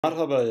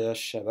Marhaba ya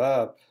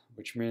shabab,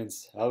 which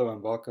means hello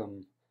and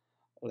welcome,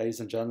 ladies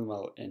and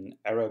gentlemen, in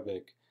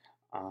Arabic.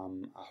 I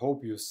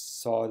hope you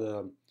saw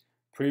the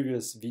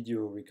previous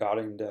video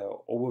regarding the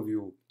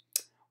overview,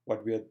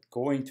 what we are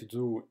going to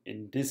do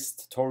in this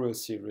tutorial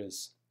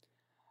series.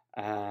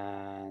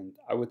 And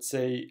I would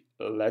say,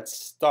 let's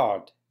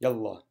start.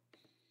 Yalla.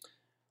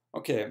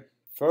 Okay,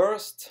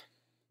 first,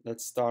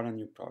 let's start a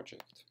new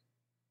project.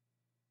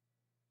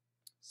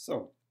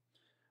 So,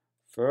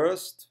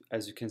 first,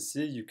 as you can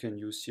see, you can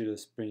use here the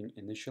Spring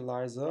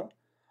Initializer,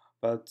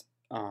 but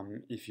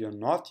if you're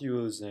not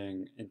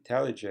using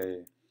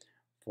IntelliJ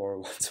for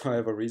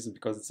whatsoever reason,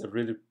 because it's a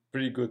really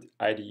pretty good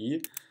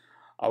IDE,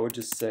 I would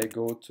just say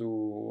go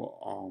to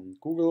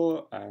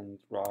Google and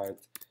write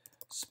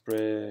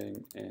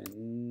Spring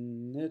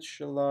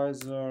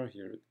Initializer.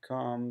 Here it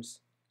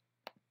comes.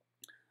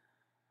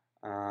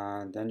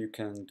 And then you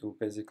can do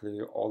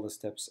basically all the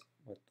steps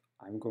what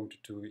I'm going to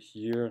do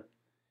here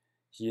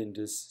in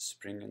this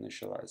Spring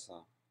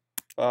Initializer.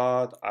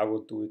 But I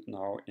will do it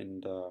now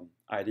in the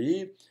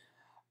IDE.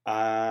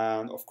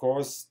 And of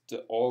course,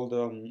 all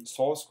the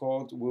source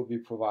code will be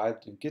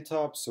provided in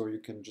GitHub, so you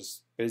can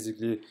just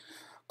basically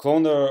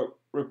clone the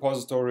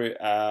repository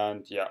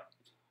and yeah,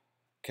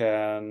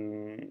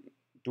 can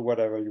do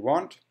whatever you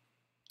want.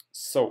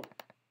 So,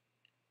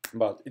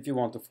 but if you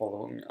want to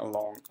follow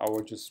along, I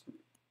will just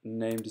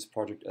name this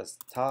project as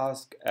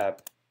Task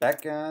App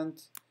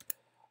Backend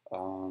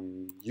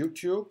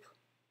YouTube,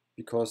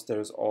 because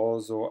there's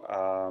also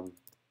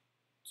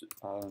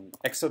an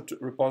extra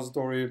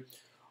repository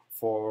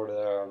for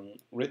the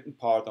written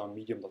part on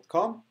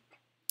medium.com.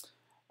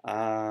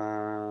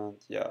 And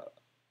yeah,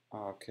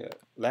 okay,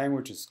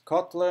 language is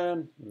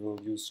Kotlin. We will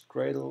use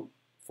Gradle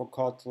for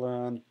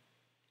Kotlin.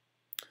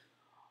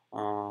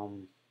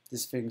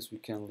 These things we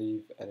can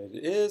leave as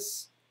it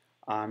is.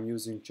 I'm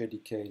using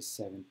JDK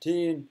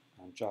 17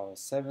 and Java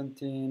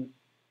 17,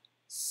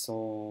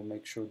 so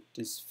make sure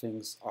these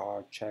things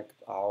are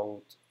checked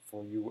out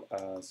for you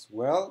as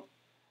well.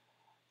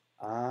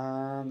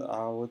 And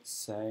I would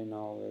say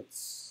now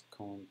let's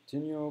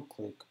continue,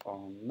 click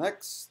on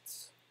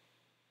next.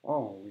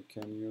 Oh, we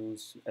can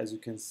use, as you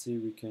can see,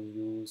 we can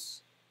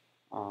use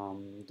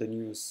the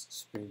newest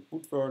Spring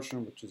Boot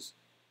version, which is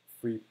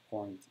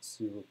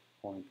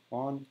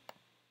 3.0.1.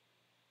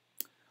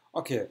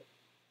 Okay,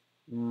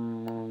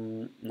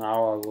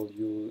 now I will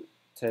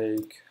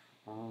take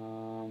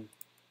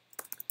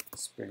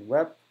Spring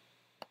Web,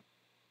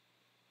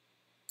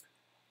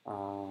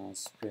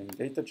 Spring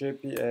Data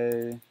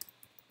JPA,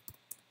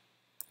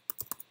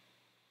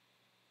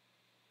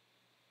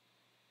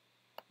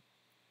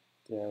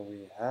 there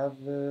we have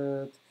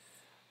it.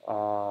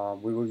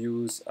 We will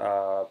use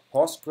a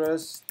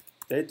Postgres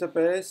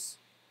database,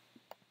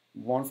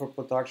 one for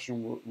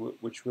production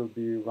which will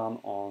be run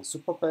on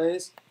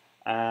Superbase,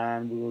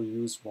 and we will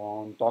use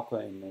one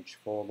Docker image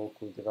for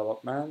local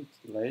development.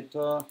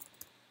 Later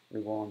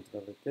we want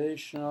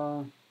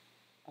validation,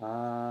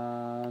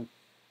 and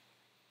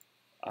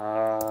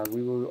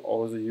we will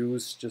also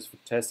use, just for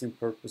testing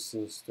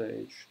purposes, the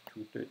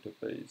H2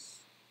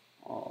 database.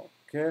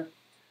 Okay,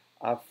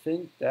 I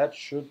think that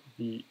should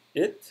be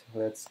it.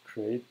 Let's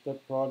create the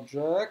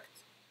project.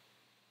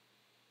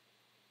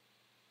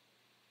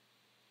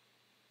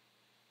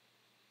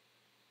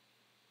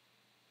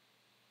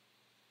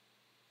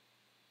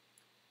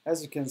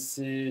 As you can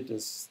see,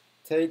 this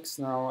takes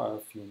now a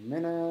few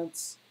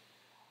minutes.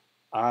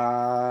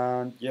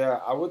 And yeah,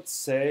 I would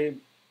say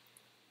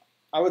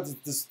I would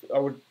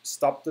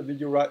stop the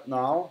video right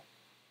now.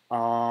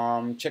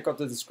 Check out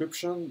the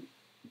description.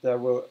 I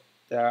will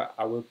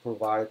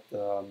provide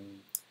the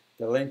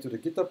link to the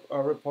GitHub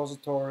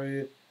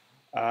repository,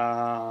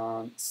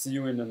 and see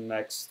you in the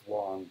next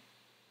one.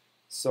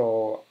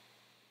 So,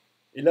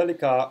 ila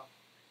lika.